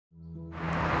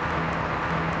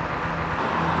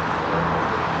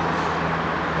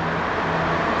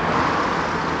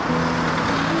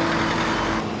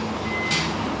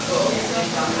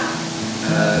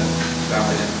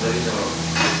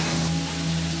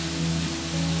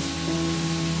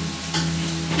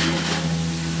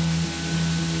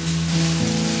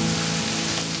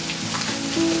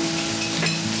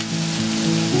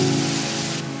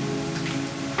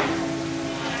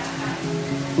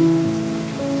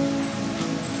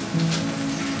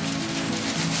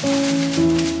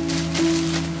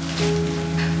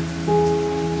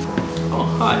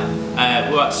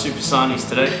at Supa Sarnies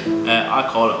today. I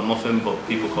call it a muffin, but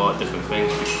people call it different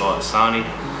things. People call it a sarnie,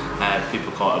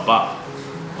 people call it a bat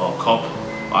or cob.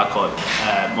 I call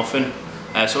it muffin.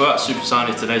 So we're at Supa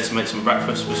Sarnies today to make some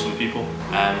breakfast with some people.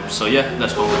 So yeah,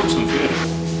 let's go cook some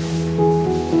food.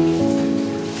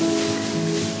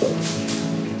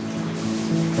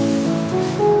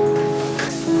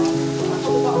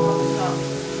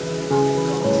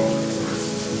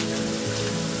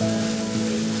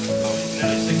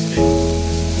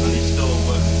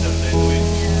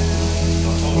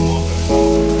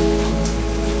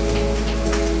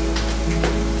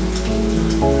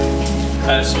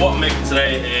 So what I'm making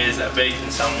today is a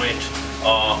bacon sandwich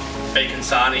or bacon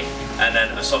sarnie and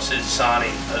then a sausage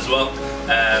sarnie as well.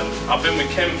 I've been with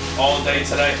Kim all day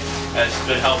today. She's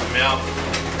been helping me out.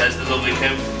 There's the lovely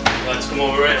Kim. Let's come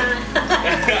over here.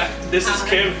 This is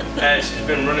Kim. She's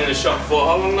been running the shop for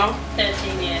how long now?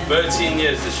 13 years. 13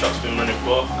 years this shop's been running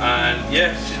for, and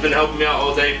yeah, she's been helping me out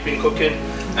all day, been cooking.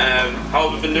 How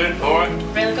have we been doing? Alright?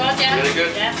 Really good, yeah. Really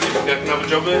good? Yeah. You think I can have a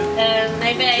job here?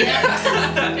 Maybe,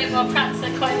 yeah. A bit more practice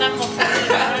at cutting them muffins.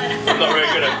 I'm not very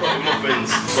good at cutting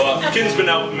muffins, but Kim's been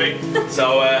helping me.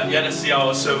 So yeah, let's see how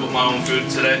I serve up my own food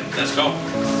today. Let's go.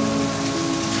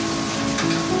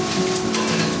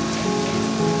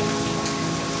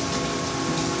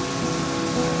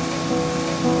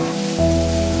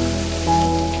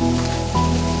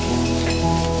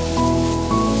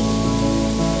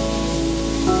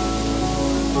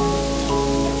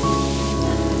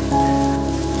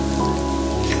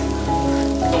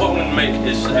 Make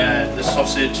is the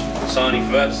sausage sarnie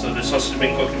first. So the sausage has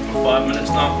been cooking for 5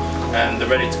 minutes now and they're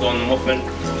ready to go on the muffin.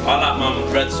 I like mine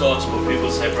with red sauce, but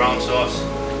people say brown sauce.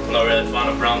 I'm not really a fan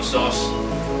of brown sauce,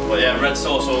 but yeah, red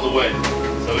sauce all the way.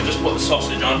 So we just put the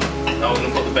sausage on. Now we're going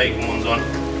to put the bacon ones on.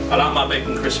 I like my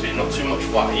bacon crispy, not too much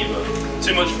fat either.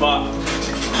 Too much fat,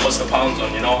 what's the pounds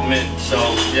on, you know what I mean? So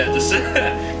yeah, just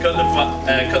cut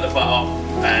the fat off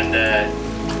and yeah,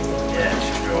 it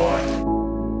should be alright.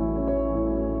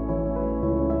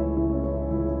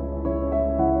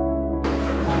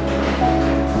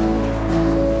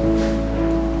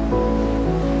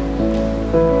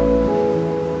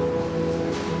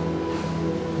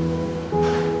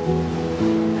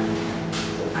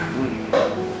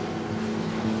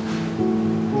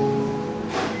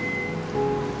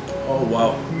 Oh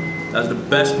wow, that's the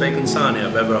best bacon sarnie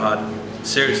I've ever had.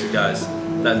 Seriously guys,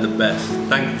 that's the best.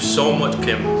 Thank you so much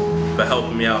Kim for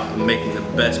helping me out and making the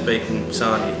best bacon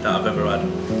sarnie that I've ever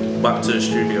had. Back to the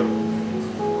studio.